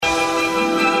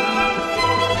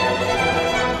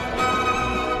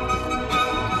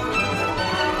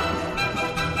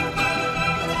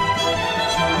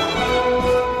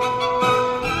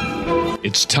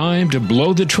It's time to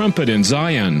blow the trumpet in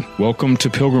Zion. Welcome to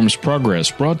Pilgrim's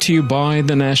Progress, brought to you by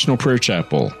the National Prayer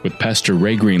Chapel with Pastor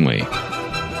Ray Greenley.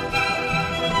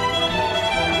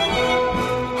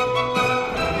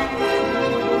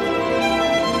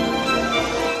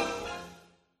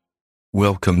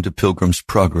 Welcome to Pilgrim's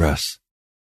Progress.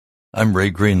 I'm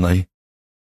Ray Greenley.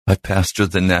 I pastor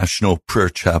the National Prayer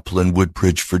Chapel in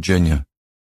Woodbridge, Virginia.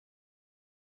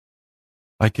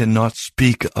 I cannot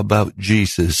speak about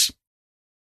Jesus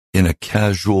in a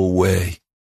casual way.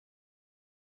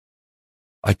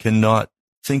 I cannot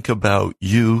think about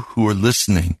you who are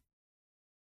listening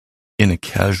in a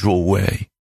casual way.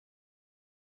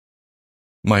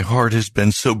 My heart has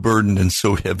been so burdened and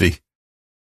so heavy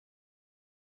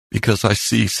because I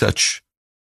see such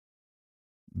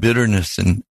bitterness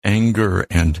and anger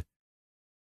and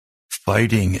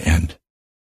fighting and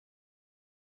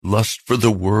lust for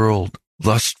the world,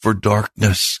 lust for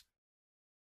darkness.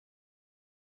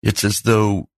 It's as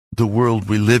though the world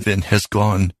we live in has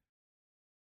gone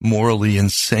morally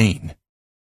insane.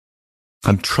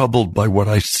 I'm troubled by what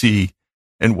I see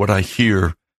and what I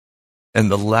hear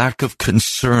and the lack of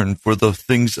concern for the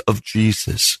things of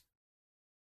Jesus.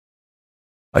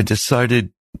 I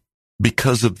decided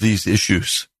because of these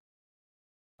issues,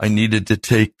 I needed to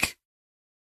take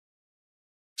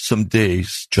some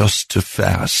days just to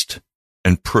fast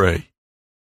and pray.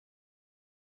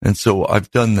 And so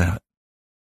I've done that.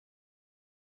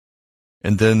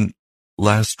 And then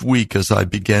last week, as I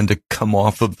began to come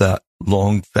off of that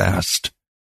long fast,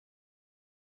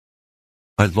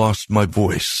 I lost my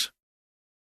voice.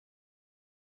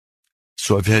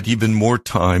 So I've had even more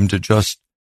time to just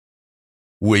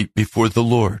wait before the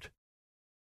Lord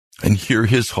and hear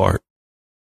His heart.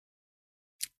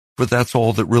 For that's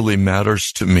all that really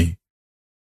matters to me,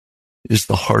 is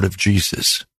the heart of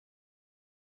Jesus.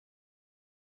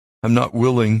 I'm not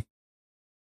willing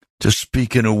to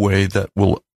speak in a way that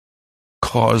will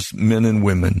cause men and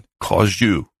women, cause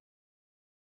you,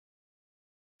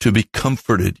 to be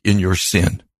comforted in your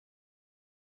sin.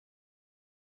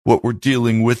 What we're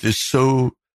dealing with is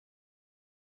so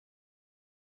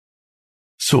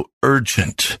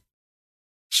urgent,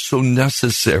 so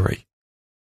necessary.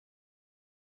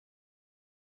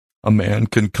 A man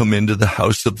can come into the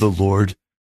house of the Lord.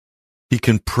 He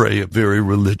can pray a very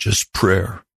religious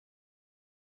prayer.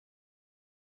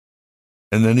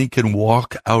 And then he can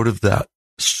walk out of that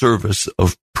service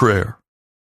of prayer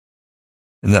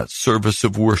and that service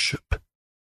of worship,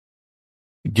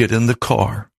 get in the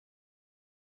car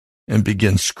and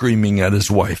begin screaming at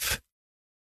his wife,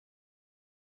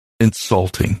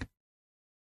 insulting.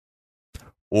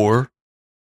 Or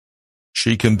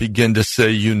she can begin to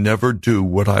say, "You never do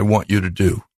what I want you to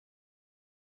do.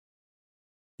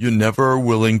 You never are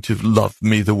willing to love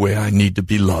me the way I need to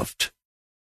be loved."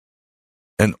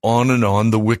 And on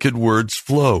the wicked words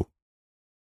flow.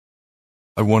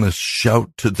 I want to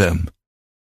shout to them.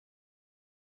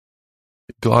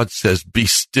 God says, "Be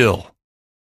still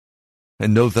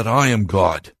and know that I am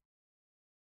God."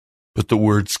 But the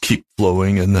words keep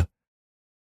flowing and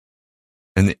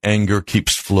the anger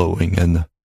keeps flowing and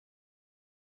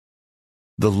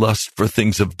the lust for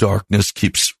things of darkness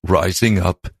keeps rising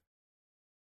up.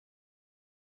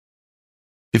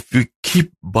 If you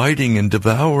keep biting and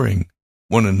devouring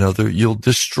one another, you'll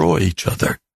destroy each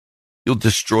other. You'll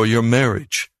destroy your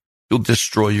marriage. You'll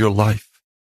destroy your life.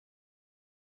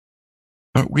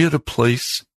 Aren't we at a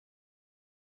place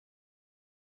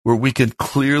where we can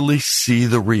clearly see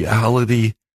the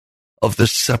reality of the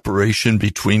separation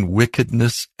between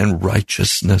wickedness and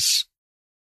righteousness?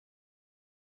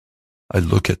 I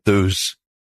look at those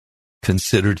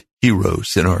considered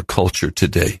heroes in our culture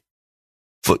today.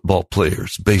 Football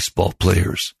players, baseball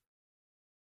players,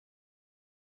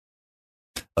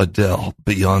 Adele,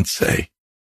 Beyonce,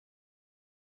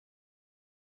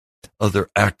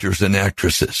 other actors and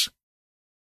actresses.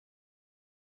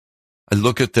 I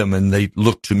look at them and they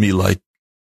look to me like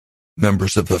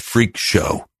members of a freak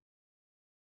show.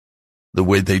 The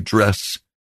way they dress,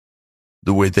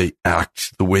 the way they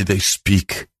act, the way they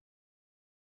speak.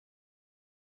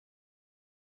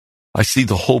 I see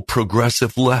the whole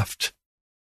progressive left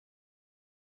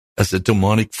as a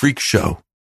demonic freak show.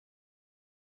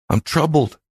 I'm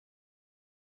troubled.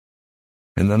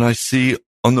 And then I see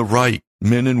on the right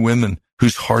men and women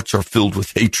whose hearts are filled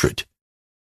with hatred,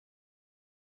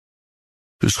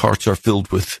 whose hearts are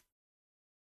filled with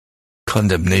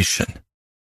condemnation,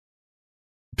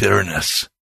 bitterness.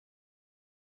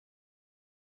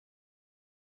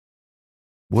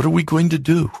 What are we going to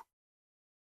do?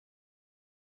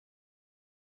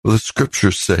 Well, the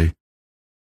scriptures say,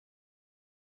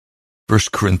 1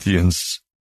 Corinthians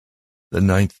the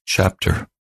 9th chapter,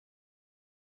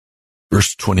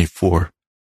 verse 24.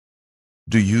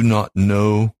 Do you not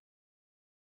know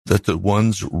that the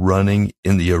ones running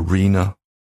in the arena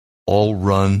all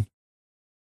run,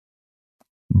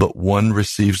 but one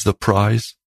receives the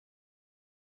prize?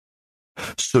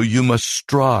 So you must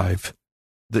strive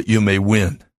that you may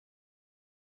win.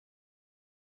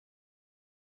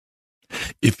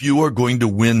 If you are going to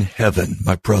win heaven,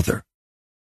 my brother,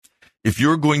 if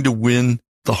you're going to win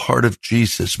the heart of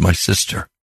Jesus, my sister,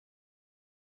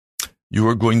 you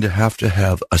are going to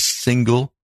have a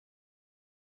single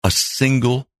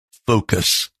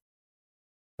focus.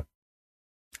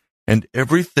 And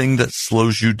everything that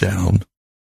slows you down,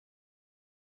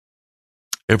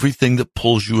 everything that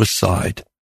pulls you aside,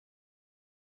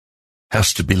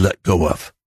 has to be let go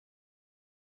of.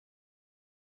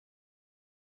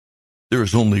 There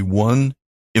is only one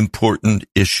important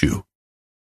issue,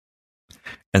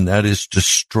 and that is to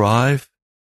strive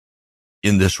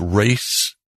in this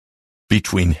race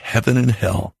between heaven and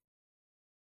hell,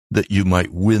 that you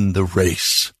might win the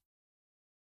race.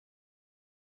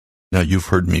 Now, you've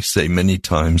heard me say many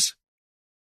times,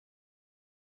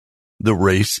 the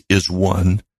race is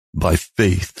won by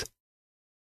faith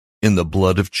in the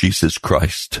blood of Jesus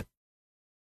Christ.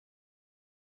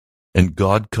 And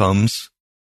God comes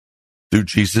through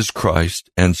Jesus Christ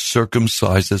and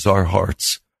circumcises our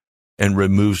hearts and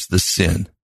removes the sin.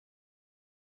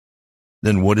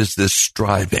 Then what is this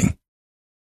striving?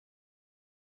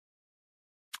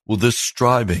 Well, this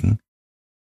striving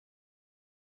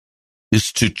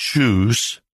is to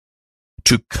choose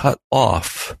to cut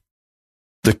off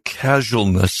the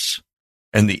casualness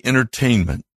and the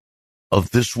entertainment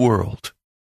of this world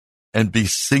and be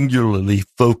singularly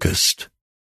focused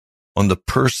on the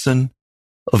person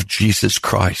of Jesus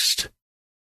Christ.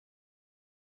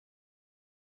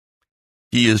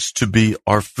 He is to be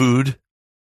our food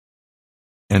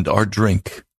and our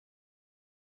drink.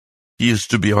 He is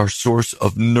to be our source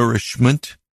of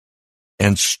nourishment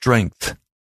and strength.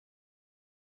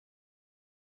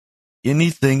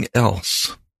 Anything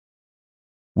else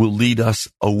will lead us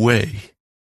away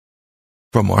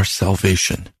from our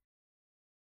salvation.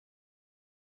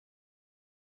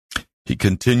 He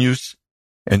continues,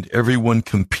 and everyone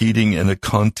competing in a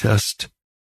contest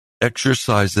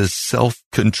exercises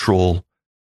self-control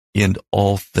in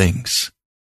all things.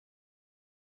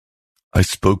 I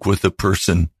spoke with a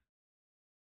person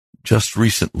just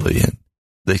recently, and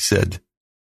they said,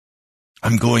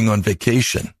 I'm going on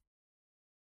vacation,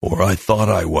 or I thought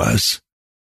I was.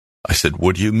 I said,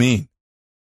 what do you mean?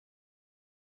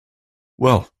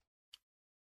 Well,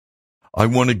 I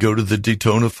want to go to the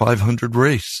Daytona 500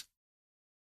 race,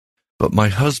 but my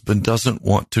husband doesn't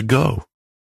want to go.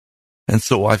 And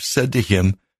so I've said to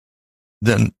him,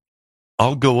 then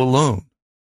I'll go alone.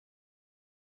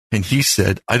 And he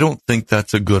said, I don't think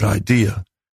that's a good idea,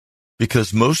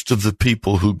 because most of the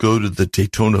people who go to the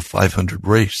Daytona 500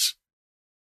 race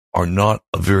are not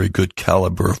a very good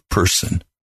caliber of person.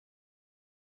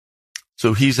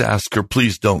 So he's asked her,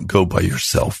 please don't go by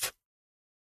yourself.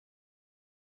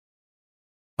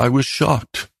 I was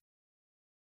shocked,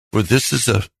 for this is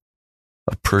a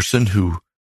person who,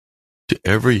 to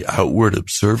every outward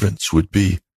observance, would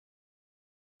be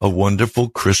a wonderful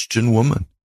Christian woman.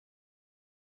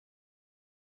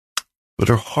 But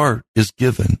her heart is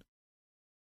given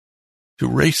to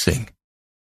racing.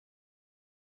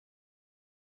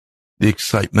 The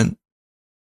excitement,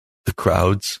 the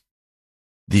crowds,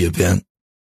 the event.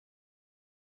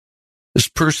 This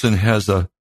person has a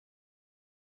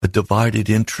divided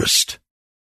interest.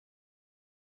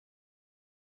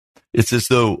 It's as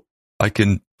though I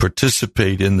can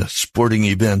participate in the sporting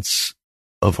events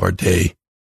of our day.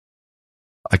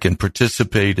 I can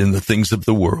participate in the things of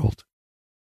the world.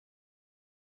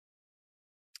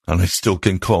 And I still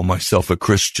can call myself a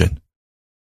Christian.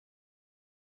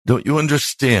 Don't you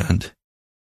understand?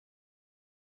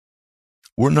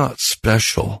 We're not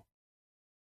special.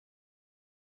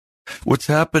 What's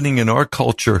happening in our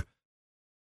culture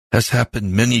has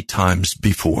happened many times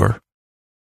before.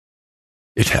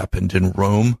 It happened in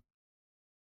Rome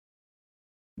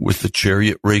with the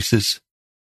chariot races.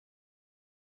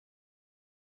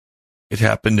 It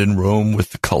happened in Rome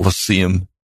with the Colosseum,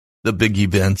 the big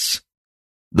events,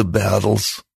 the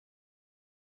battles,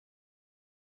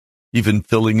 even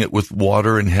filling it with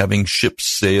water and having ships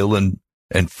sail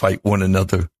and fight one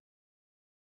another.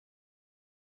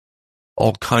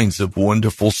 All kinds of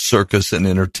wonderful circus and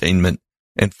entertainment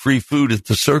and free food at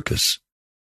the circus.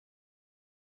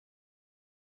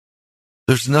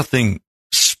 There's nothing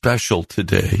special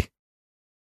today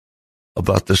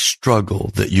about the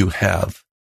struggle that you have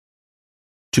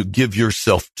to give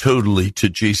yourself totally to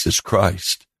Jesus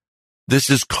Christ. This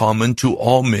is common to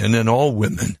all men and all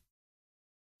women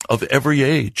of every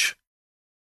age.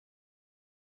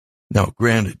 Now,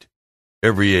 granted,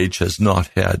 every age has not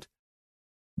had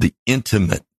the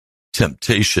intimate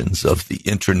temptations of the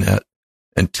internet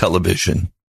and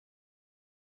television.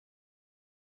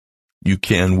 You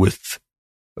can, with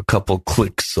a couple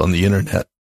clicks on the internet,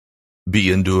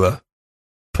 be into a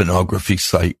pornography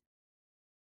site.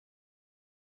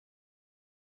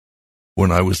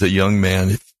 When I was a young man,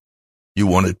 if you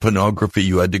wanted pornography,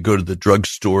 you had to go to the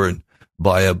drugstore and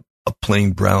buy a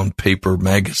plain brown paper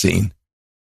magazine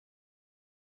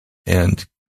and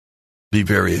be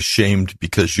very ashamed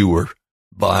because you were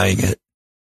buying it.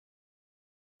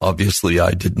 Obviously,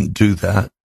 I didn't do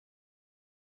that.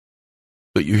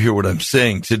 But you hear what I'm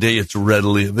saying. Today, it's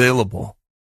readily available.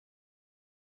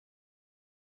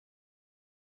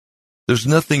 There's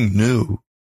nothing new,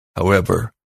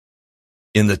 however,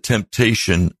 in the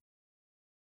temptation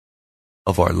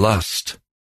of our lust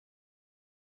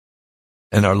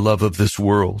and our love of this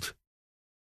world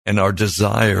and our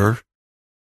desire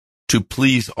to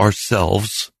please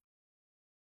ourselves.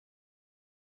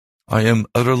 I am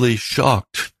utterly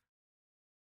shocked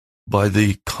by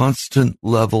the constant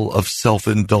level of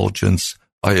self-indulgence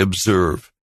I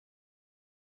observe,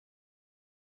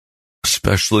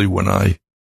 especially when I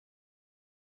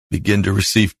begin to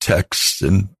receive texts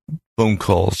and phone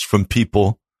calls from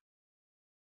people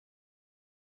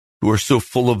who are so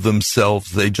full of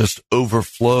themselves they just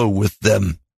overflow with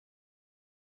them.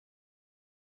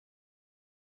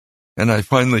 And I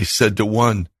finally said to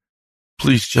one,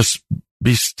 please just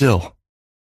be still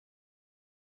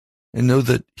and know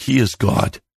that He is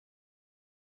God.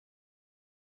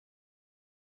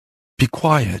 Be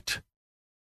quiet.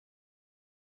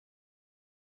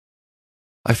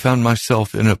 I found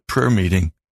myself in a prayer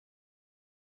meeting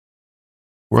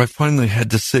where I finally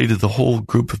had to say to the whole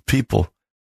group of people,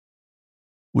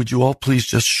 would you all please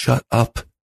just shut up?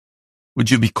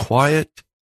 Would you be quiet?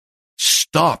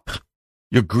 Stop.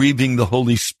 You're grieving the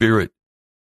Holy Spirit.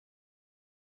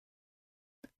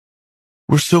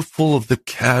 We're so full of the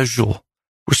casual.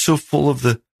 We're so full of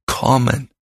the common.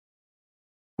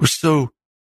 We're so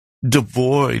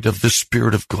devoid of the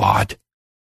Spirit of God.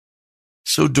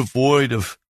 So devoid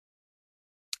of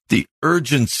the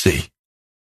urgency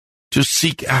to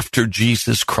seek after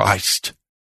Jesus Christ.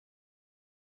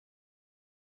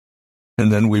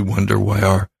 And then we wonder why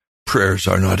our prayers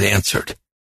are not answered.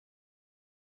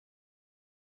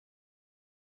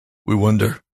 We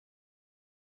wonder,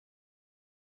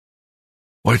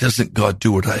 why doesn't God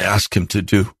do what I ask Him to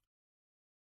do?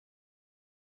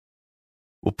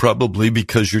 Well, probably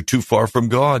because you're too far from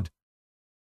God.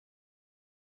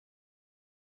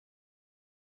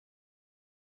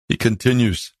 He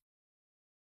continues,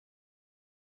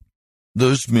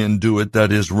 those men do it,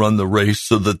 that is, run the race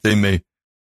so that they may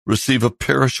receive a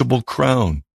perishable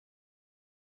crown,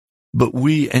 but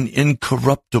we an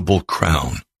incorruptible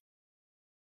crown.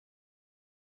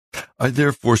 I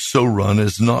therefore so run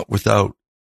as not without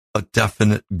a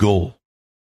definite goal.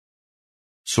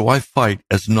 So I fight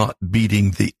as not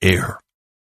beating the air.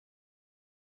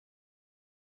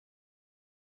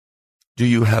 Do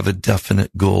you have a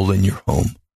definite goal in your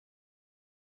home?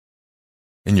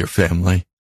 In your family?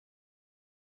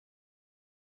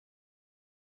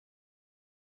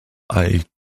 I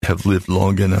have lived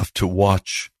long enough to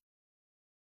watch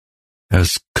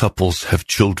as couples have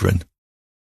children.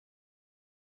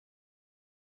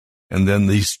 And then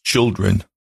these children,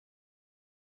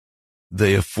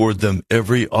 they afford them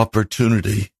every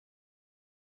opportunity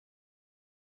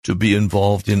to be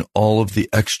involved in all of the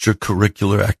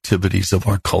extracurricular activities of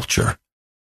our culture.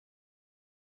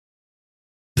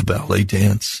 The ballet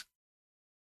dance,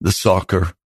 the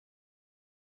soccer,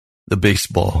 the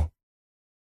baseball.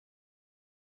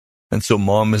 And so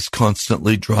mom is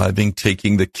constantly driving,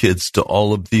 taking the kids to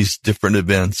all of these different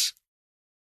events.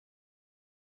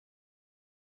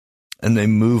 And they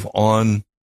move on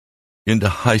into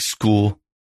high school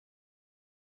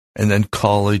and then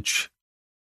college.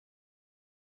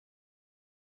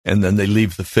 And then they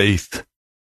leave the faith.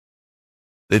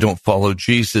 They don't follow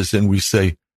Jesus. And we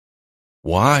say,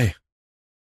 why?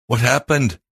 What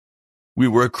happened? We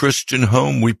were a Christian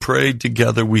home. We prayed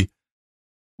together. We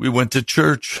went to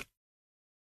church.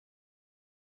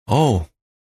 Oh,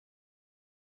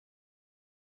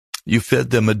 you fed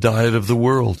them a diet of the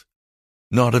world,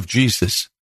 not of Jesus.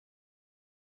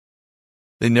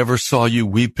 They never saw you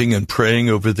weeping and praying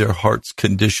over their heart's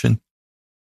condition.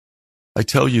 I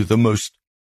tell you, the most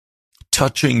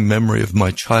touching memory of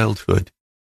my childhood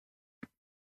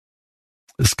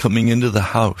is coming into the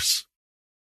house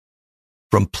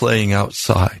from playing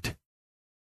outside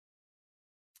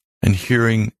and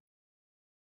hearing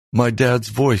my dad's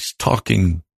voice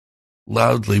talking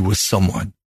loudly with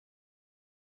someone.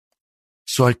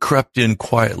 So I crept in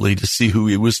quietly to see who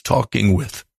he was talking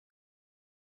with.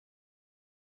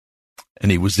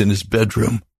 And he was in his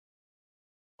bedroom,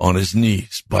 on his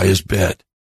knees by his bed.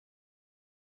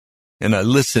 And I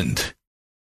listened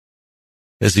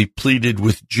as he pleaded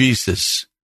with Jesus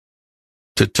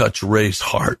to touch Ray's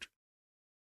heart,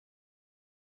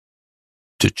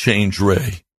 to change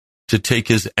Ray, to take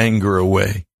his anger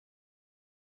away,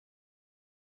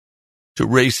 to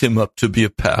raise him up to be a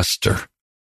pastor.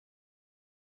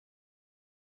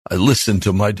 I listened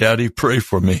to my daddy pray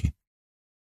for me.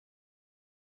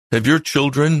 Have your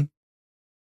children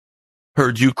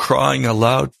heard you crying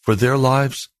aloud for their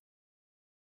lives?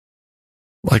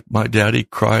 Like my daddy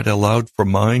cried aloud for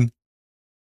mine?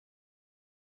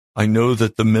 I know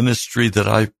that the ministry that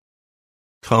I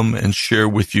come and share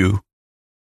with you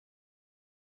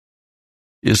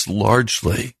is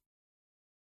largely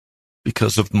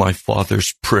because of my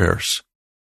father's prayers,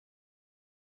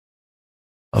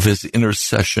 of his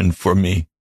intercession for me.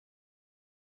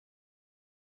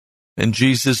 And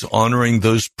Jesus, honoring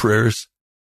those prayers,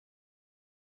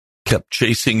 kept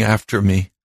chasing after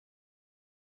me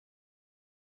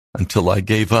until I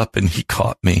gave up and he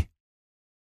caught me.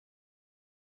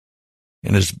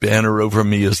 And his banner over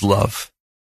me is love.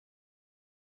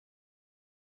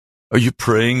 Are you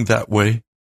praying that way?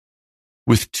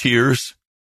 With tears,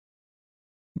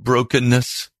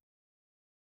 brokenness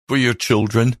for your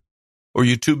children? Or are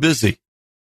you too busy?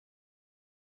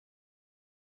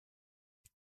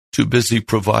 Too busy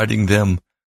providing them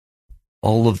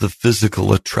all of the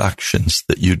physical attractions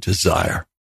that you desire.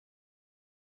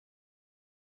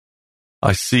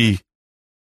 I see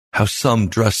how some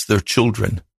dress their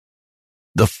children,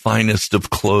 the finest of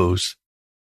clothes,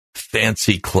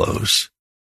 fancy clothes,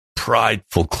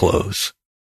 prideful clothes.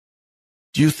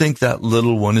 Do you think that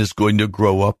little one is going to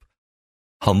grow up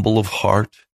humble of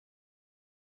heart?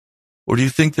 Or do you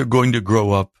think they're going to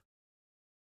grow up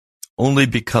only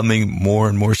becoming more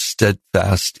and more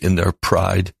steadfast in their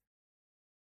pride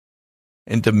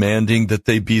and demanding that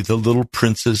they be the little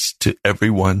princes to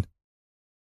everyone,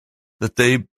 that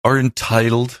they are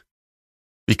entitled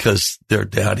because they're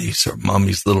daddy's or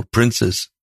mommy's little princes?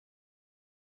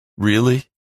 Really?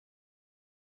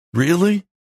 Really?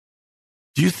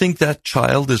 Do you think that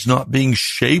child is not being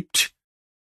shaped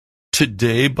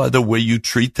today by the way you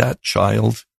treat that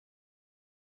child?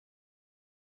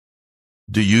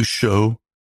 Do you show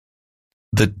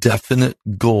the definite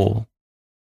goal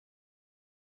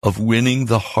of winning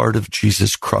the heart of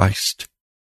Jesus Christ,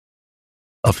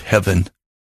 of heaven?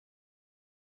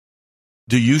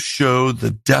 Do you show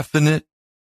the definite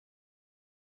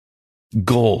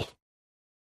goal,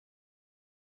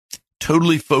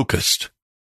 totally focused?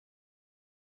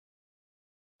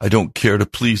 I don't care to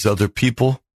please other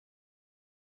people.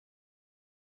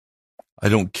 I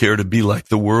don't care to be like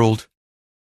the world.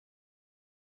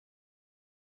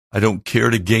 I don't care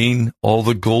to gain all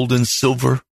the gold and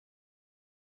silver.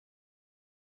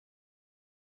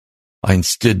 I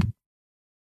instead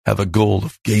have a goal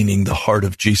of gaining the heart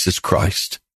of Jesus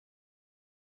Christ.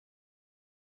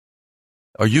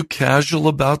 Are you casual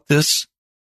about this?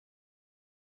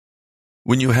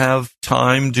 When you have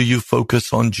time, do you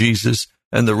focus on Jesus,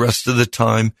 and the rest of the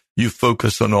time you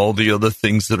focus on all the other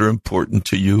things that are important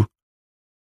to you?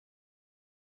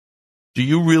 Do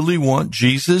you really want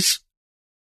Jesus?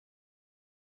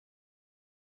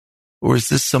 Or is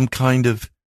this some kind of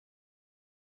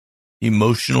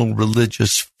emotional,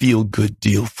 religious, feel-good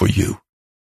deal for you?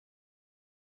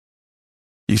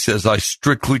 He says, I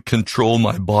strictly control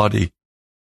my body.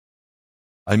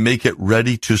 I make it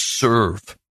ready to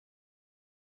serve.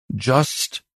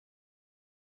 Just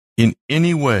in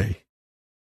any way,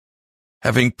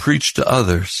 having preached to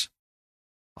others,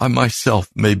 I myself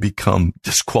may become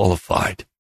disqualified.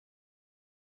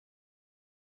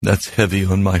 That's heavy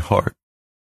on my heart.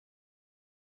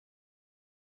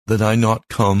 That I not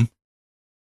come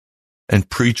and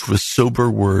preach with sober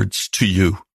words to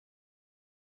you,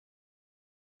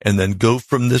 and then go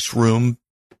from this room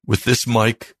with this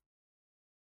mic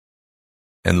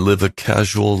and live a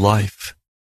casual life.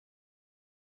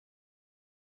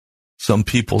 Some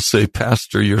people say,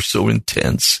 Pastor, you're so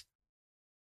intense.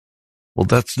 Well,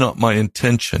 that's not my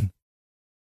intention.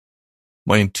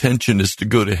 My intention is to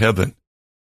go to heaven.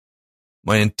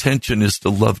 My intention is to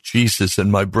love Jesus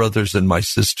and my brothers and my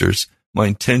sisters. My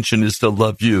intention is to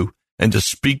love you and to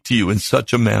speak to you in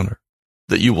such a manner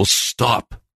that you will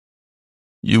stop.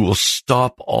 You will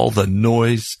stop all the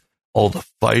noise, all the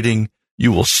fighting.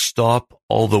 You will stop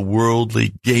all the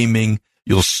worldly gaming.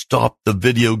 You'll stop the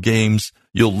video games.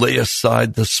 You'll lay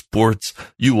aside the sports.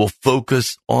 You will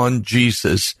focus on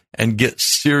Jesus and get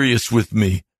serious with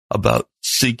me about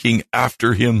seeking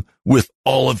after him with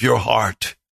all of your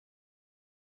heart.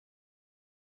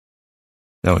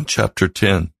 Now in chapter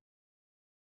 10,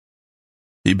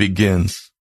 he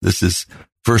begins. This is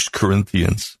 1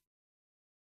 Corinthians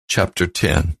chapter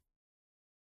 10.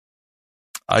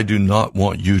 I do not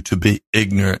want you to be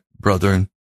ignorant, brethren.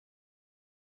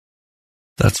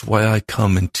 That's why I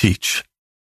come and teach.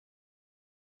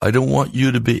 I don't want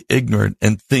you to be ignorant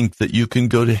and think that you can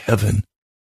go to heaven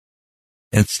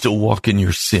and still walk in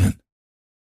your sin,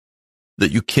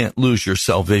 that you can't lose your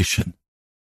salvation.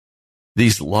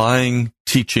 These lying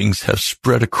teachings have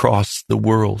spread across the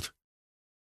world.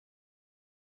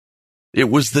 It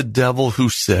was the devil who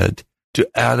said to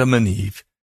Adam and Eve,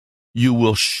 you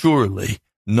will surely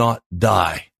not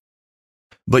die,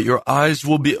 but your eyes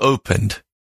will be opened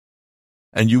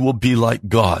and you will be like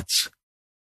gods.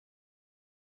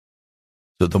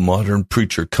 So the modern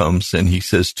preacher comes and he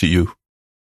says to you,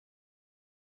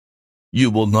 you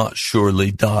will not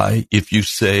surely die if you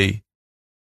say,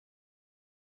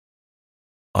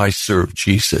 I serve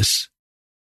Jesus.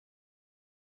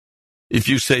 If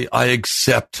you say, I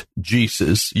accept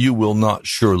Jesus, you will not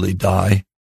surely die.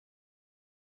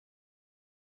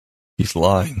 He's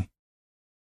lying.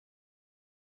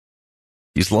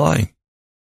 He's lying.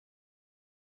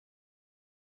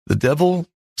 The devil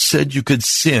said you could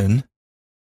sin,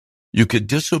 you could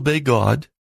disobey God,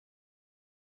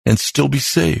 and still be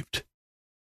saved.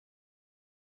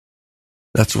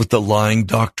 That's what the lying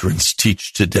doctrines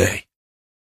teach today.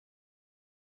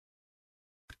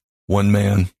 One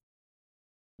man,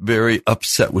 very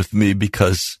upset with me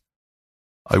because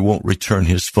I won't return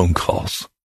his phone calls.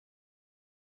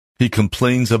 He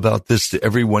complains about this to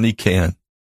everyone he can.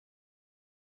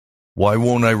 Why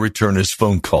won't I return his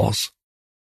phone calls?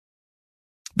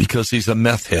 Because he's a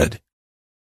meth head.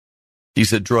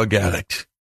 He's a drug addict.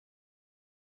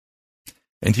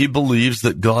 And he believes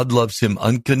that God loves him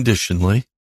unconditionally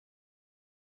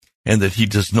and that he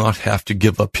does not have to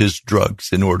give up his drugs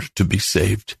in order to be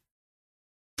saved.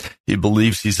 He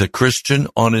believes he's a Christian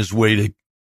on his way to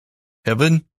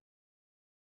heaven.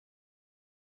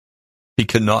 He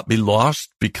cannot be lost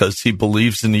because he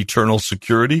believes in eternal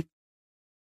security.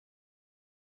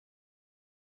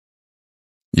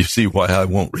 You see why I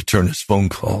won't return his phone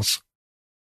calls.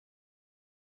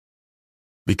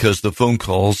 Because the phone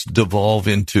calls devolve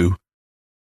into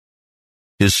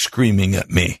his screaming at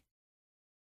me.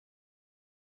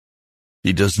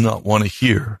 He does not want to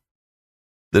hear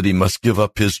that he must give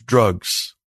up his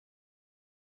drugs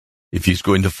if he's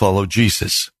going to follow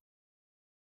Jesus.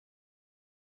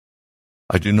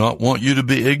 I do not want you to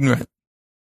be ignorant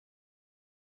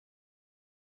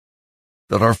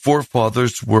that our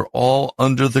forefathers were all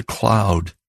under the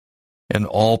cloud and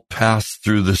all passed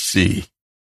through the sea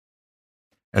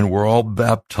and were all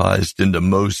baptized into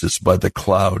Moses by the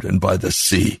cloud and by the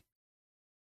sea.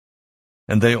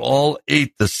 And they all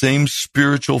ate the same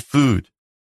spiritual food,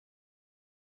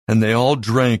 and they all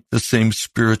drank the same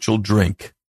spiritual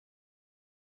drink,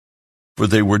 for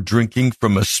they were drinking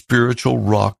from a spiritual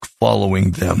rock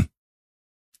following them.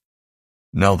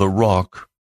 Now the rock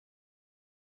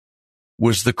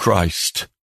was the Christ.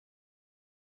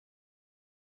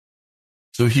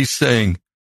 So he's saying,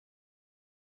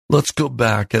 let's go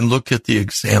back and look at the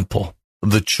example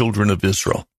of the children of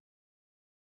Israel.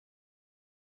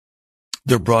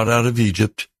 They're brought out of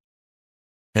Egypt,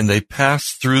 and they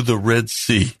pass through the Red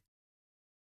Sea.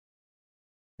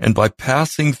 And by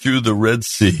passing through the Red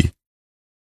Sea,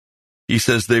 he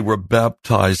says they were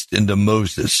baptized into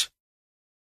Moses.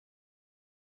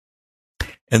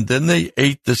 And then they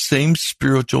ate the same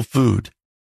spiritual food.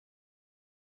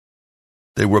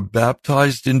 They were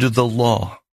baptized into the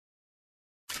law.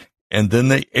 And then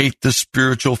they ate the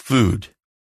spiritual food.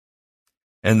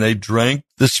 And they drank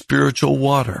the spiritual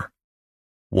water,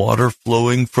 water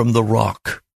flowing from the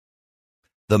rock,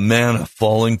 the manna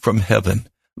falling from heaven,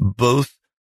 both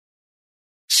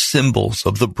symbols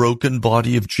of the broken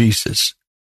body of Jesus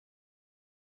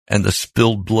and the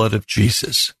spilled blood of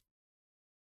Jesus.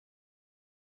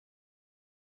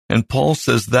 And Paul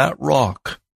says that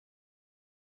rock,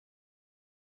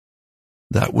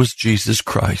 that was Jesus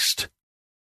Christ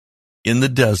in the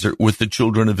desert with the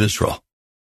children of Israel.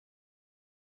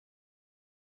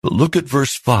 But look at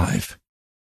verse 5.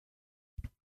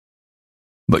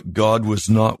 But God was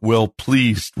not well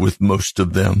pleased with most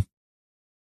of them,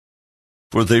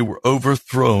 for they were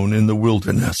overthrown in the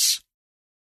wilderness. .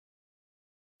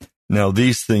 Now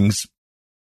these things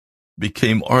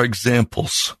became our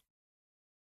examples,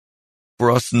 for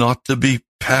us not to be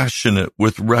passionate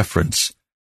with reference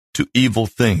to evil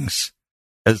things,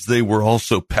 as they were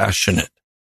also passionate.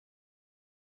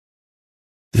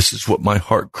 This is what my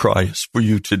heart cry is for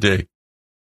you today.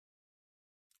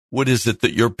 What is it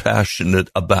that you're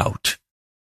passionate about?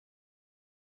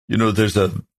 You know, there's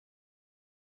a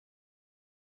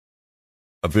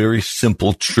very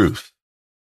simple truth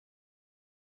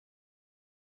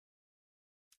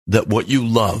that what you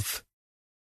love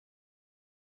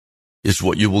is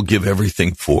what you will give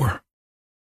everything for.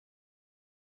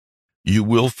 You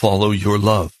will follow your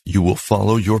love. You will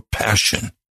follow your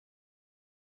passion.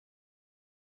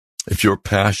 If your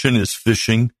passion is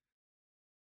fishing,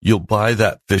 you'll buy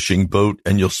that fishing boat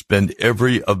and you'll spend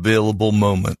every available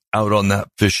moment out on that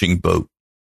fishing boat.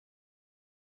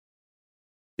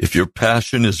 If your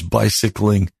passion is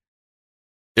bicycling,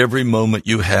 every moment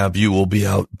you have, you will be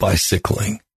out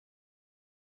bicycling.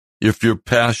 If your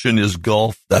passion is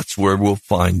golf, that's where we'll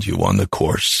find you on the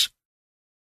course.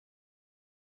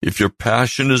 If your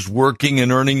passion is working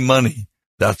and earning money,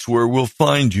 that's where we'll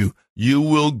find you. You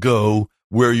will go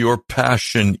where your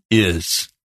passion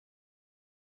is.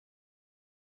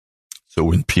 So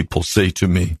when people say to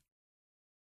me,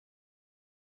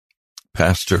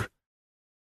 Pastor,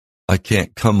 I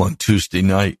can't come on Tuesday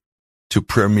night to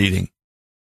prayer meeting.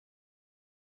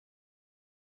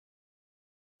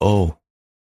 Oh,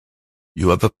 you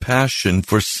have a passion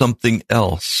for something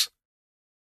else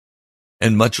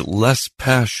and much less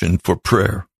passion for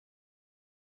prayer.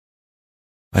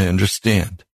 I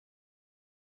understand.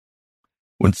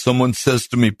 When someone says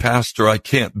to me, Pastor, I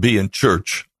can't be in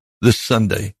church this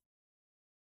Sunday,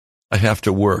 I have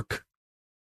to work.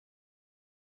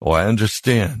 Oh, I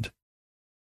understand.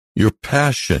 Your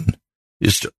passion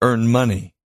is to earn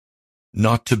money,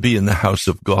 not to be in the house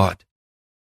of God.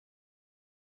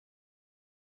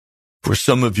 For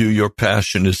some of you, your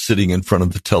passion is sitting in front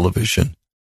of the television.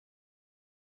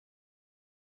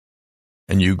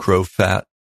 And you grow fat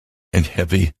and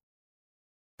heavy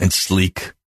and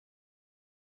sleek,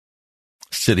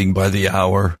 sitting by the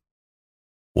hour,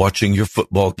 watching your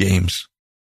football games.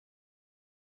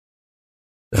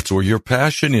 That's where your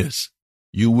passion is.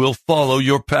 You will follow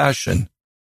your passion.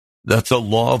 That's a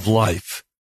law of life.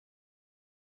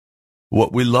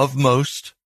 What we love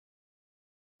most,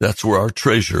 that's where our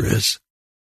treasure is.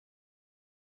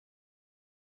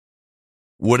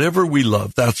 Whatever we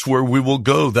love, that's where we will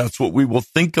go. That's what we will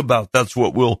think about. That's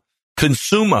what will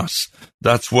consume us.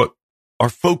 That's what our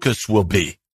focus will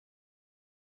be.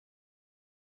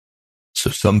 So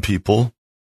some people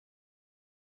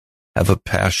have a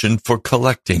passion for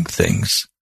collecting things.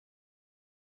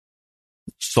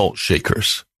 Salt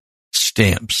shakers,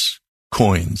 stamps,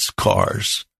 coins,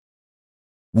 cars,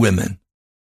 women.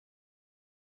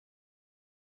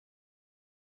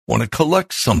 Want to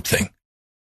collect something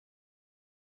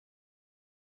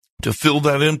to fill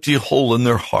that empty hole in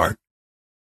their heart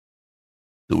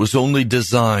that was only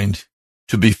designed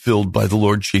to be filled by the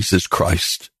Lord Jesus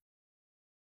Christ.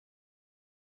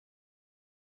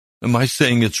 Am I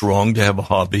saying it's wrong to have a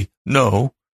hobby?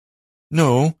 No,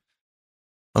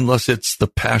 unless it's the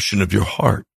passion of your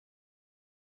heart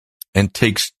and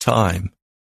takes time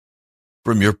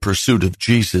from your pursuit of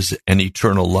Jesus and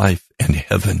eternal life and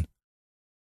heaven.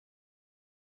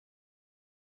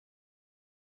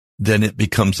 Then it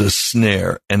becomes a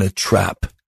snare and a trap.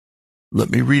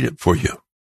 Let me read it for you.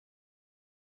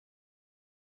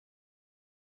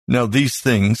 Now these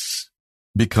things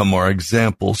become our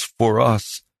examples for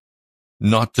us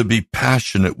not to be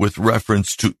passionate with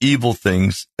reference to evil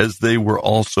things as they were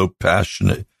also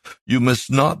passionate. You must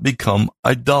not become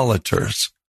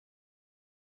idolaters,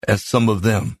 as some of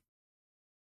them.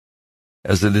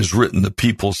 As it is written, the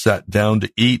people sat down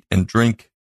to eat and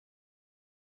drink,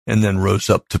 and then rose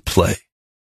up to play.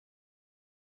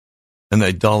 An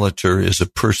idolater is a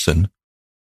person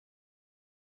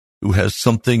who has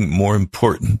something more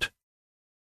important,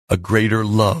 a greater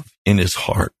love in his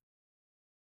heart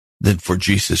than for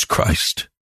Jesus Christ.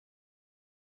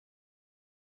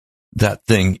 That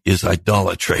thing is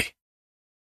idolatry.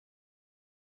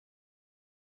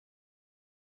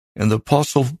 And the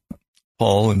Apostle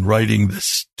Paul, in writing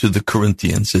this to the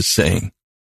Corinthians, is saying,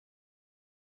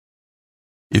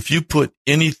 if you put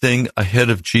anything ahead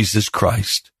of Jesus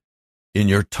Christ in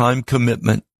your time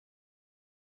commitment,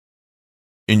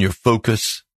 in your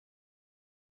focus,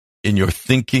 in your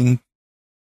thinking,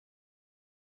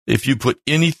 if you put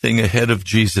anything ahead of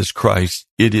Jesus Christ,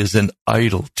 it is an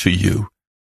idol to you,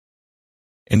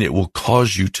 and it will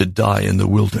cause you to die in the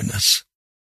wilderness,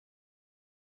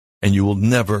 and you will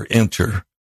never enter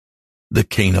the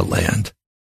Canaan land.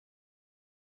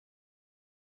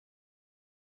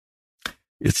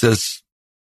 It says,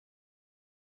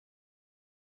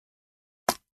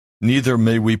 neither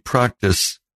may we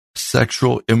practice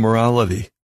sexual immorality,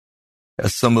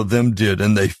 as some of them did,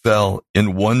 and they fell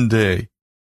in one day,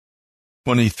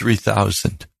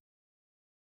 23,000.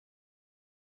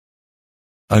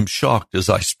 I'm shocked as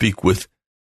I speak with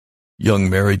young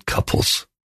married couples.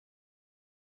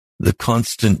 The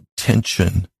constant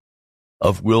tension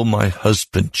of, will my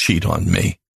husband cheat on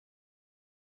me?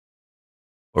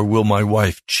 Or will my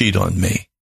wife cheat on me?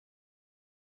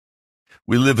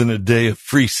 We live in a day of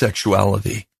free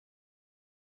sexuality,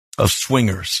 of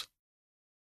swingers,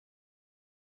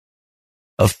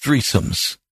 of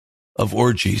threesomes, of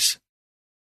orgies,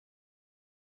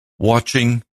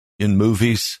 watching in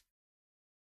movies,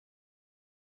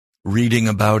 reading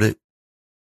about it,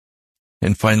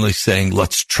 and finally saying,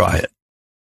 let's try it.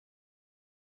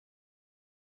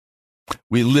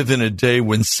 We live in a day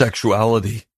when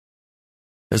sexuality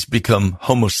has become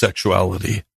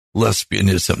homosexuality,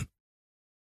 lesbianism.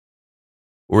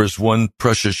 Or as one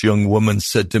precious young woman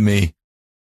said to me,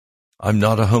 I'm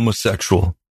not a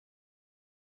homosexual.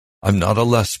 I'm not a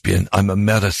lesbian. I'm a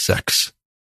metasex.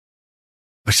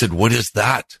 I said, what is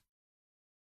that?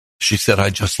 She said, I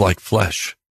just like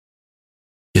flesh.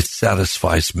 It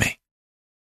satisfies me.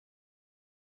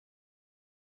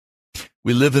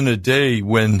 We live in a day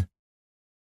when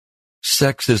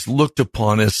sex is looked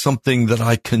upon as something that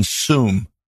I consume,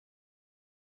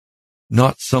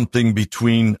 not something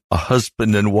between a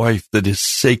husband and wife that is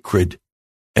sacred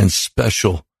and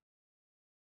special.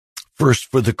 First,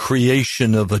 for the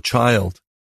creation of a child,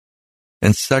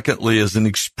 and secondly, as an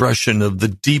expression of the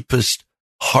deepest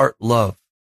heart love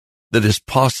that is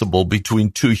possible between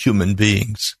two human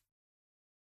beings.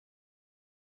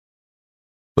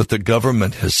 But the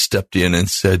government has stepped in and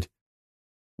said,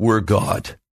 we're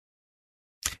God.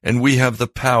 And we have the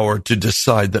power to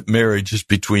decide that marriage is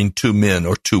between two men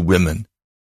or two women.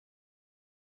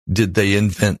 Did they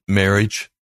invent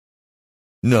marriage?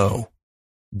 No.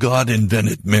 God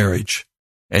invented marriage,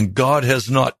 and God has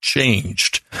not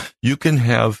changed. You can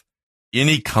have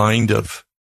any kind of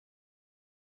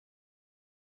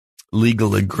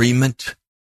legal agreement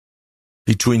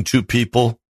between two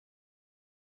people,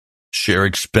 share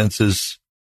expenses,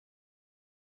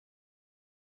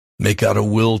 make out a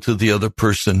will to the other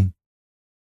person.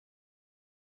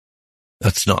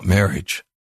 That's not marriage.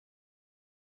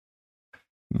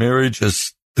 Marriage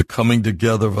is the coming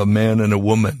together of a man and a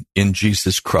woman in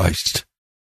Jesus Christ,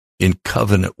 in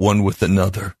covenant one with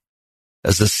another,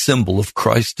 as a symbol of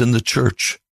Christ and the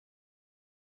church.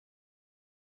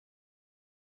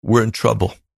 We're in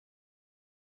trouble.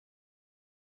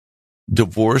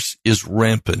 Divorce is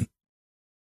rampant.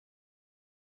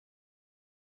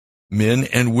 Men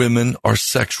and women are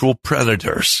sexual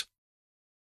predators,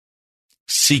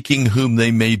 seeking whom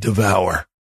they may devour.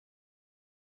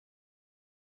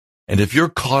 And if you're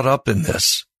caught up in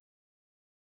this,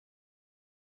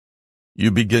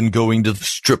 you begin going to the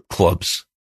strip clubs.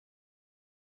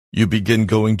 You begin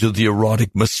going to the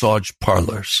erotic massage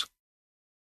parlors.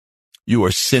 You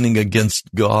are sinning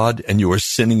against God, and you are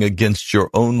sinning against your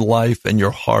own life and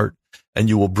your heart, and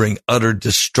you will bring utter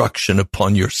destruction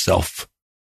upon yourself.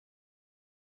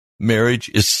 Marriage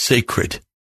is sacred.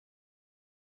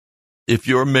 If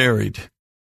you're married,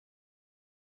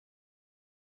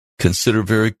 consider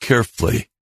very carefully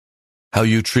how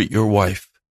you treat your wife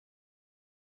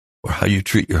or how you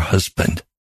treat your husband.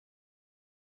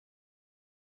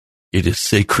 It is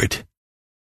sacred.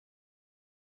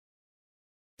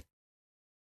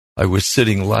 I was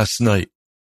sitting last night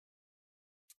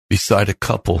beside a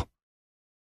couple.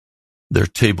 Their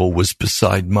table was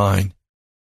beside mine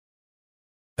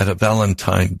at a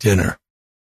Valentine dinner.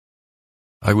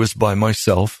 I was by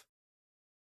myself,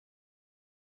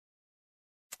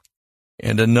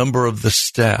 and a number of the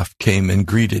staff came and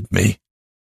greeted me.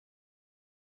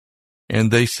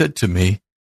 And they said to me,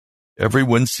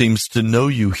 everyone seems to know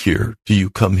you here. Do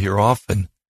you come here often?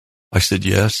 I said,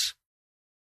 yes.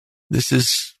 This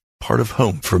is part of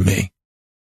home for me.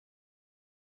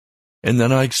 And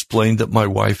then I explained that my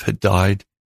wife had died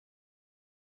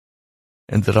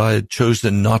and that I had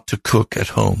chosen not to cook at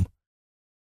home,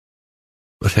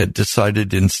 but had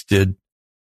decided instead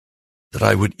that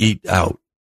I would eat out.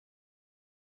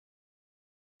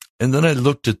 And then I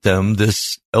looked at them,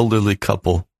 this elderly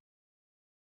couple,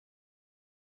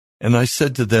 and I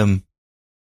said to them,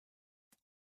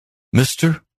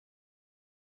 Mister,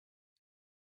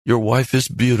 your wife is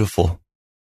beautiful.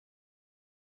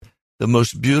 The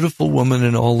most beautiful woman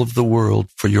in all of the world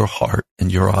for your heart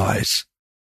and your eyes.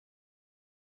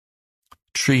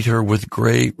 Treat her with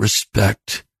great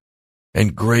respect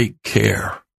and great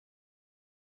care.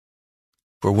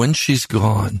 For when she's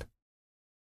gone,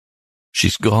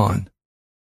 she's gone.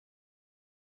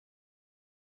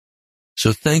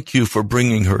 So thank you for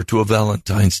bringing her to a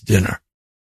Valentine's dinner.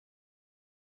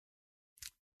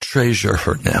 Treasure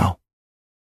her now.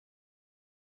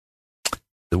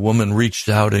 The woman reached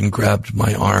out and grabbed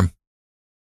my arm.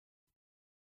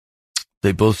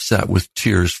 They both sat with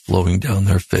tears flowing down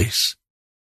their face.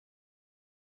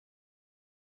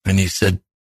 And he said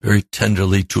very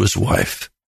tenderly to his wife,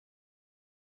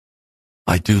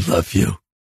 I do love you.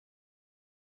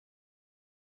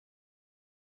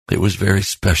 It was very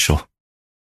special.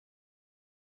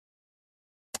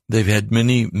 They've had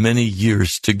many, many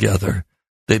years together.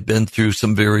 They've been through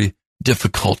some very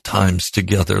difficult times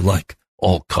together, like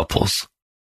all couples.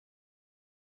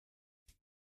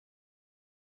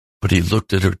 But he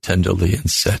looked at her tenderly and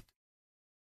said,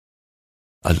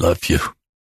 I love you.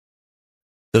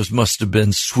 Those must have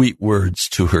been sweet words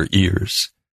to her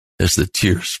ears as the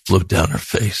tears flowed down her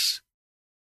face.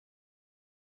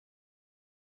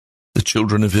 The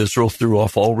children of Israel threw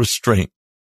off all restraint.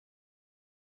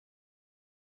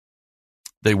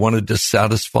 They wanted to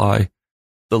satisfy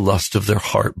the lust of their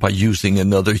heart by using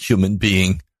another human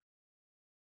being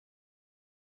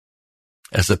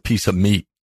as a piece of meat.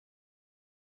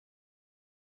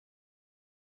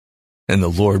 And the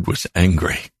Lord was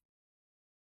angry.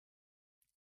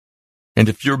 And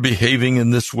if you're behaving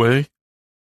in this way,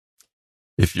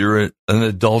 if you're an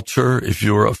adulterer, if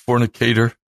you're a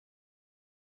fornicator,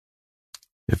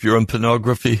 if you're in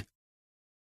pornography,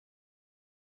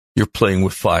 you're playing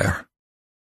with fire.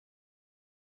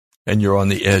 And you're on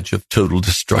the edge of total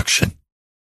destruction.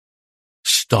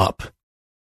 Stop.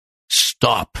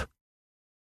 Stop.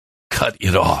 Cut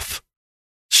it off.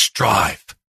 Strive.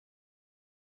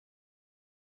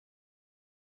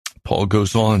 Paul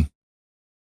goes on.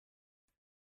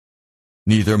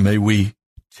 Neither may we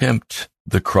tempt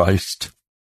the Christ,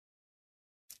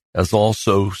 as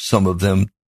also some of them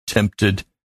tempted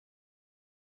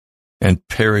and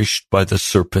perished by the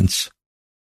serpents.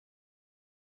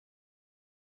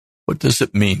 What does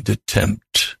it mean to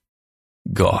tempt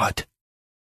God?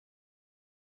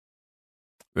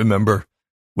 Remember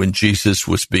when Jesus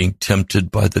was being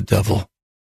tempted by the devil?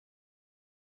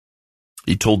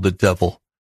 He told the devil,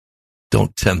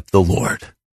 don't tempt the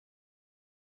Lord.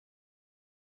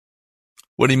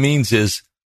 What he means is,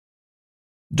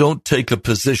 don't take a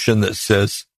position that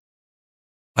says,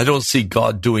 I don't see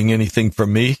God doing anything for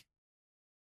me.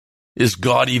 Is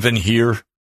God even here?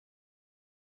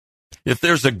 If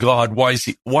there's a God, why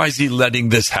is he letting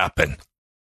this happen?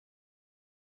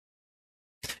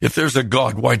 If there's a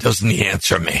God, why doesn't he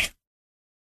answer me?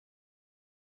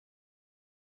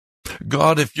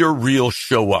 God, if you're real,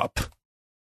 show up.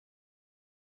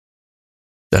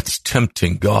 That's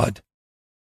tempting God.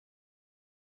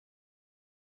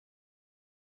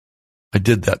 I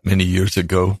did that many years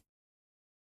ago.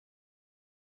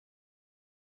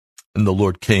 And the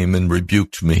Lord came and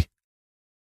rebuked me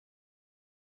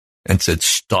and said,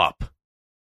 stop.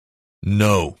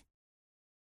 No.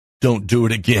 Don't do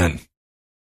it again.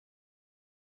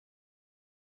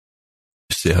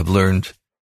 You see, I've learned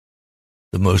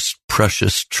the most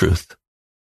precious truth,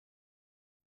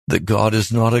 that God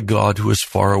is not a God who is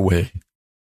far away.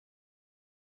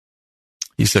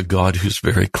 He's a God who's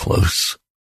very close.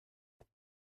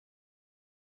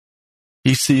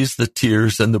 He sees the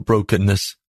tears and the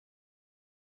brokenness.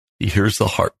 He hears the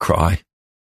heart cry.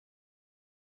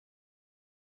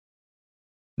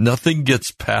 Nothing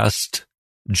gets past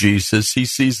Jesus. He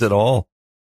sees it all.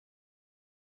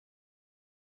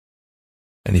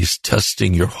 And he's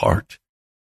testing your heart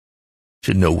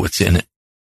to know what's in it.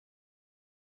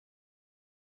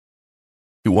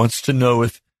 He wants to know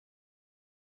if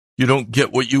you don't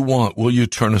get what you want, will you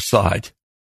turn aside?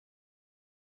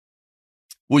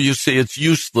 Will you say it's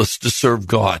useless to serve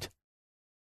God?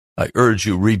 I urge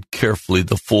you, read carefully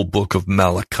the full book of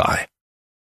Malachi,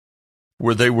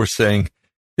 where they were saying,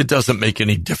 it doesn't make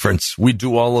any difference. We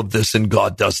do all of this and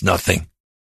God does nothing.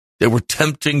 They were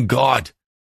tempting God.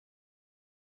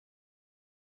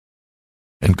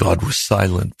 And God was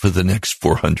silent for the next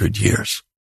 400 years.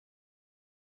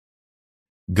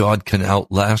 God can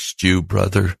outlast you,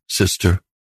 brother, sister.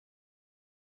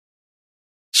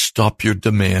 Stop your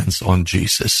demands on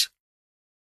Jesus.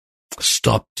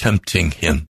 Stop tempting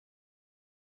him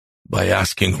by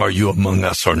asking, are you among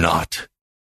us or not?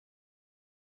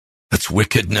 That's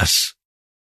wickedness.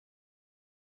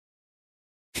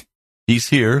 He's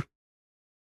here.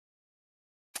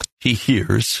 He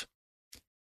hears.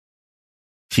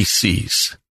 He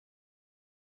sees.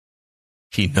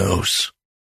 He knows.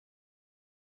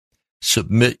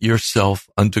 Submit yourself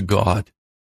unto God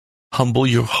Humble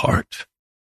your heart.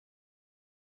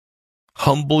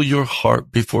 Humble your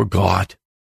heart before God.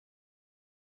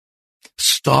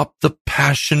 Stop the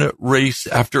passionate race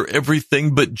after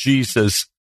everything but Jesus.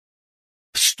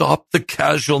 Stop the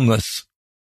casualness.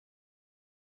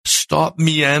 Stop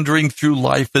meandering through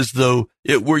life as though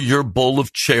it were your bowl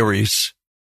of cherries.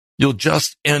 You'll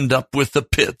just end up with the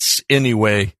pits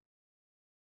anyway.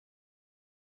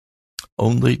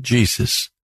 Only Jesus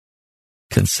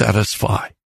can satisfy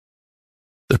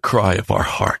the cry of our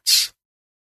hearts.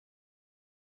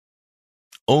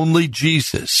 Only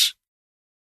Jesus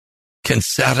can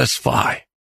satisfy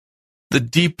the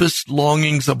deepest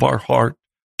longings of our heart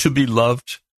to be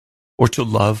loved or to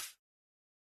love.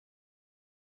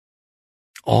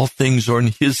 All things are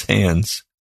in His hands.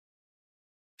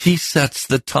 He sets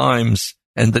the times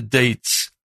and the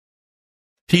dates.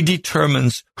 He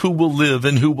determines who will live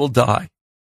and who will die.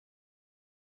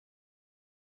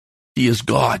 He is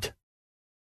God.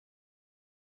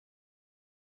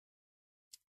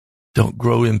 Don't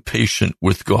grow impatient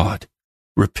with God.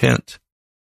 Repent.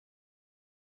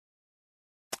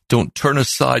 Don't turn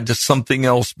aside to something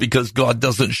else because God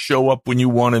doesn't show up when you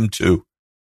want Him to.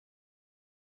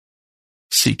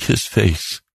 Seek His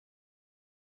face.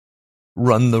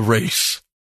 Run the race.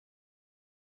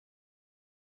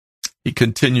 He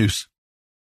continues,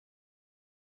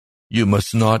 you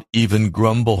must not even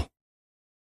grumble,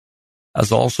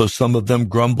 as also some of them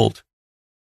grumbled,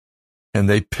 and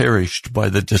they perished by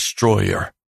the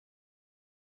destroyer.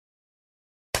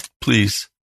 Please,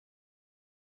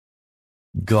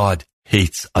 God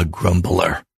hates a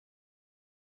grumbler.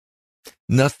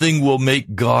 Nothing will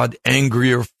make God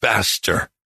angrier faster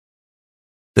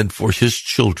than for His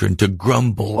children to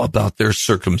grumble about their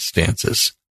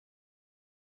circumstances,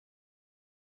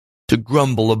 to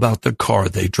grumble about the car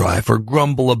they drive, or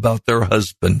grumble about their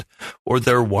husband or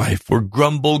their wife, or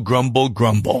grumble, grumble,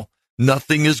 grumble.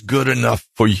 Nothing is good enough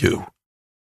for you.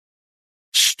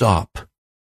 Stop.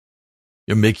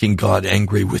 You're making God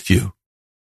angry with you.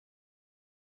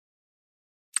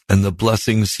 And the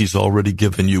blessings He's already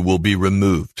given you will be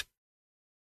removed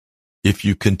if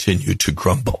you continue to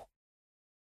grumble.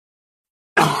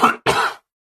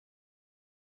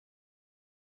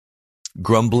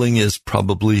 Grumbling is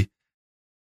probably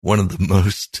one of the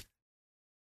most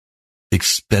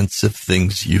expensive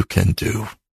things you can do.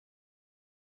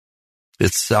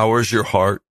 It sours your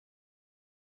heart,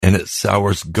 and it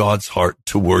sours God's heart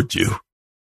toward you.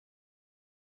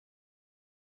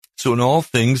 So in all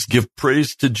things, give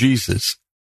praise to Jesus.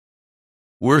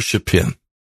 Worship Him.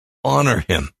 Honor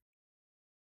Him.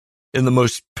 In the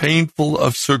most painful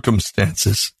of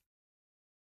circumstances,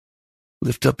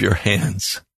 lift up your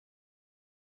hands.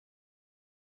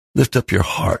 Lift up your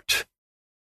heart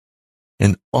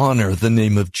and honor the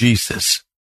name of Jesus.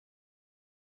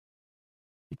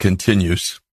 He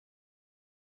continues.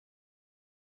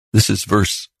 This is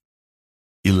verse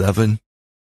 11.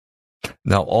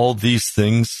 Now all these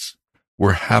things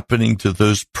were happening to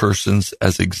those persons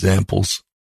as examples,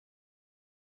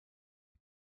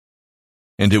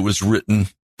 and it was written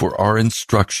for our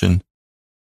instruction,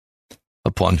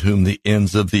 upon whom the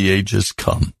ends of the ages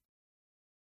come.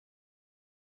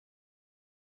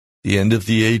 The end of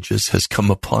the ages has come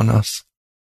upon us.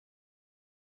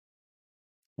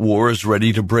 War is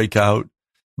ready to break out,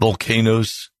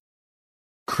 volcanoes,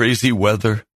 crazy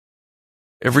weather.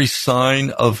 Every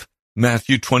sign of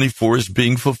Matthew 24 is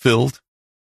being fulfilled.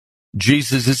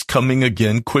 Jesus is coming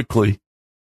again quickly.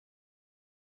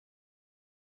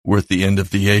 We're at the end of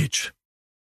the age.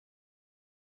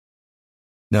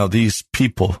 Now these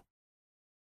people,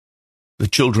 the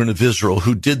children of Israel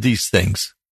who did these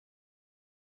things,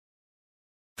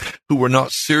 who were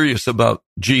not serious about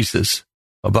Jesus,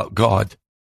 about God,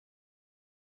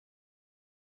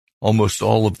 almost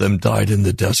all of them died in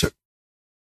the desert.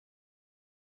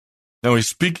 Now he's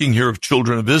speaking here of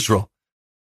children of Israel.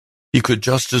 He could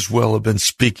just as well have been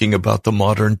speaking about the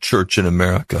modern church in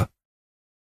America.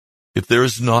 If there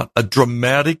is not a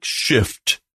dramatic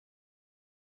shift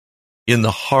in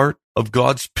the heart of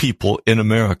God's people in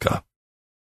America,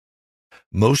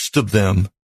 most of them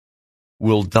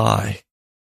will die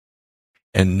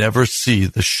and never see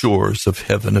the shores of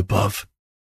heaven above.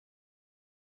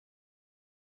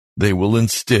 They will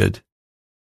instead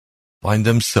find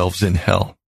themselves in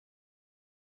hell.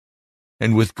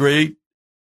 And with great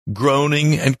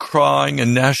groaning and crying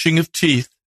and gnashing of teeth,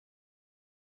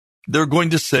 they're going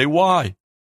to say, why?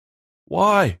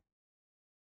 Why?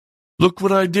 Look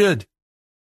what I did.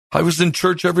 I was in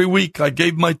church every week. I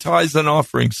gave my tithes and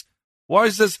offerings. Why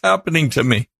is this happening to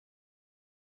me?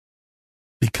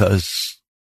 Because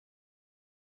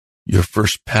your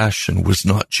first passion was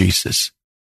not Jesus.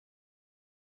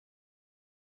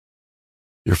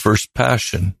 Your first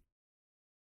passion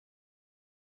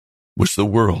was the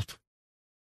world.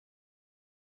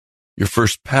 Your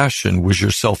first passion was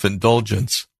your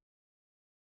self-indulgence,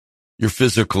 your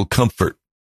physical comfort,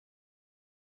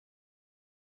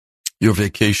 your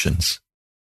vacations,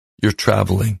 your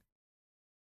traveling,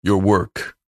 your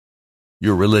work,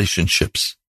 your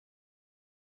relationships,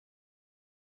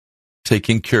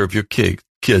 taking care of your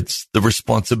kids, the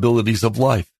responsibilities of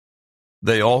life.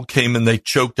 They all came and they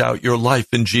choked out your life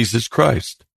in Jesus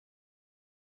Christ.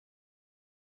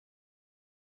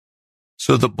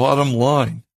 So the bottom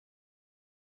line,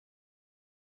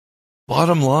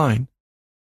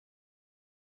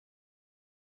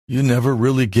 you never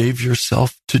really gave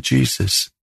yourself to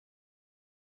Jesus.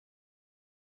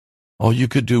 All you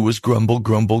could do was grumble,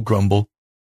 grumble, grumble.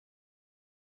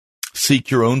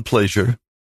 Seek your own pleasure.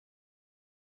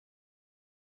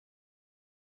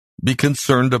 Be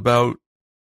concerned about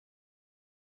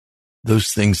those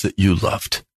things that you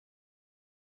loved.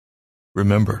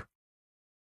 Remember,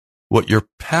 what you're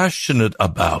passionate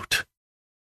about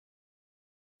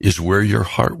is where your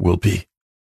heart will be.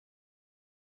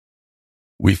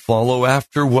 We follow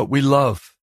after what we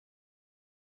love.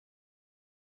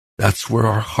 That's where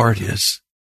our heart is.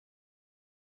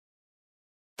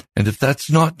 And if that's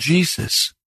not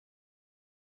Jesus,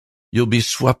 you'll be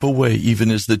swept away, even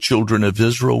as the children of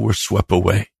Israel were swept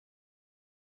away.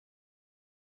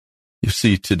 You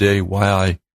see today why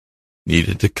I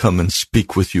needed to come and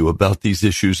speak with you about these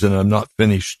issues, and I'm not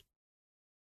finished.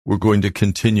 We're going to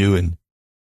continue in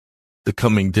the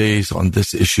coming days on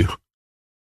this issue.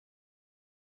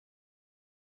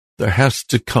 There has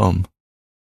to come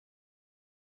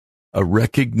a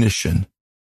recognition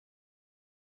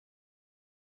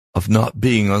of not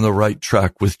being on the right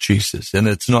track with Jesus, and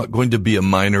it's not going to be a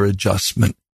minor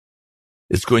adjustment.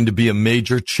 It's going to be a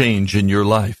major change in your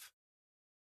life,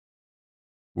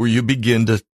 where you begin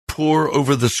to pore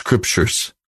over the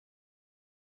scriptures,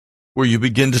 where you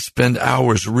begin to spend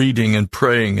hours reading and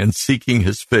praying and seeking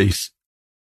his face.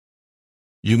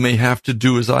 You may have to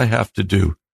do as I have to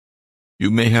do.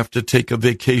 You may have to take a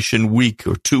vacation week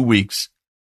or 2 weeks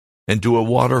and do a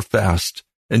water fast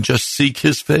and just seek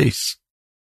his face.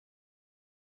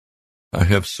 I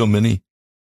have so many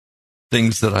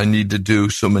things that I need to do,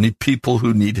 so many people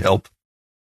who need help.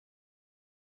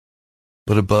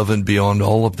 But above and beyond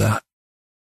all of that,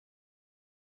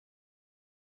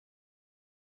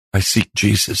 I seek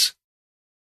Jesus.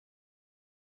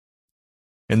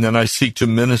 And then I seek to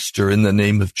minister in the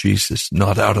name of Jesus,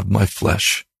 not out of my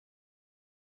flesh,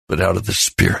 but out of the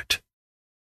Spirit.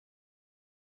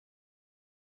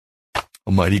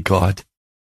 Almighty God,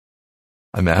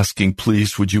 I'm asking,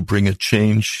 please, would you bring a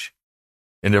change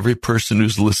in every person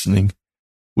who's listening?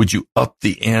 Would you up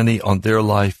the ante on their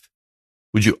life?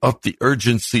 Would you up the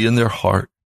urgency in their heart?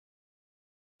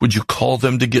 Would you call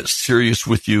them to get serious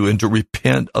with you and to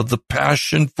repent of the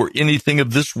passion for anything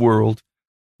of this world,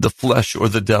 the flesh or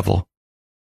the devil?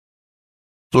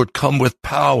 Lord, come with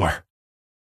power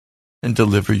and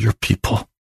deliver your people.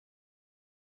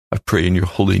 I pray in your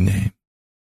holy name.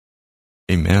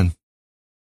 Amen.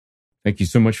 Thank you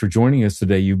so much for joining us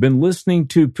today. You've been listening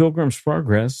to Pilgrim's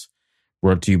Progress,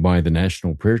 brought to you by the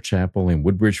National Prayer Chapel in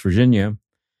Woodbridge, Virginia.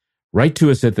 Write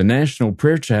to us at the National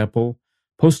Prayer Chapel,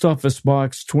 Post Office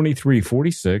Box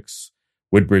 2346,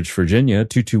 Woodbridge, Virginia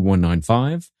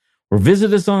 22195, or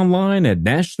visit us online at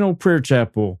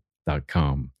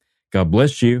nationalprayerchapel.com. God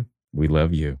bless you. We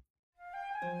love you.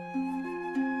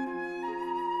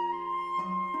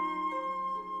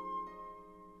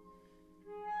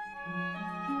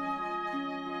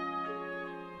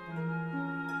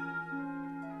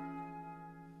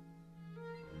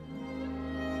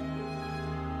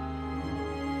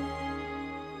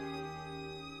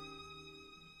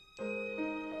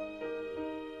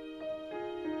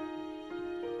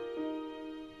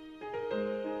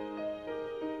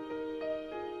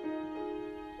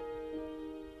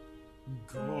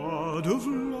 God of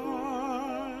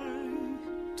light,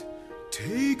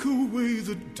 take away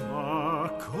the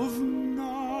dark of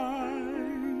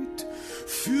night.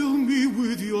 Fill me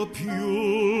with your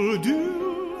pure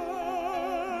delight.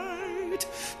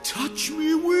 Touch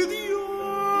me with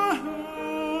your hand.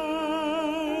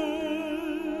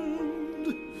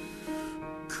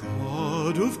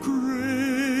 God of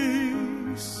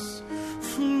grace,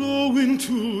 flow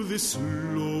into this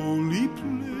lowly place.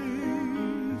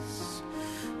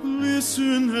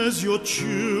 Listen as your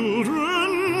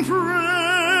children pray.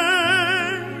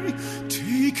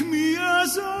 Take me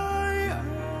as I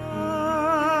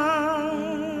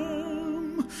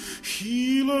am,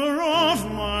 healer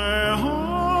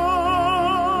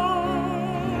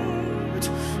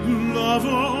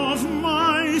lover of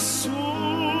my soul,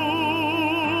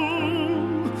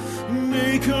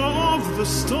 maker of the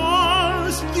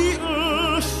stars, the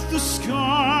earth, the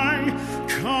sky,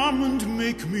 come and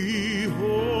make me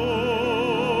whole.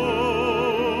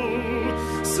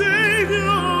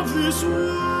 Savior of this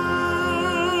world,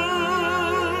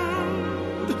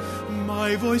 my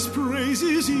voice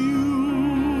praises you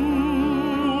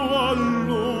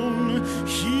alone,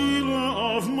 healer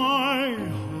of my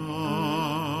heart,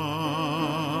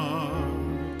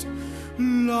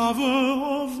 lover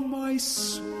of my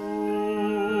soul.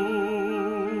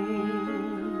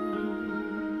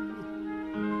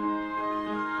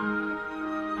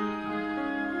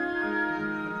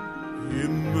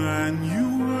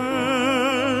 Emmanuel,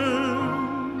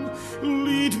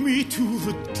 lead me to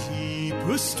the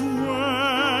deepest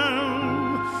well,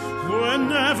 where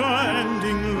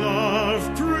never-ending love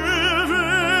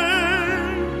prevails,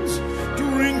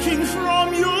 drinking from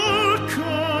your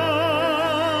cup.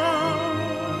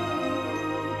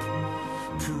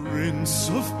 Prince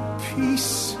of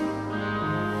Peace,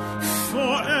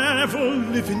 forever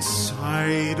live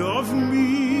inside of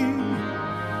me,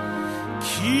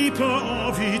 keeper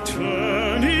of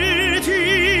eternity,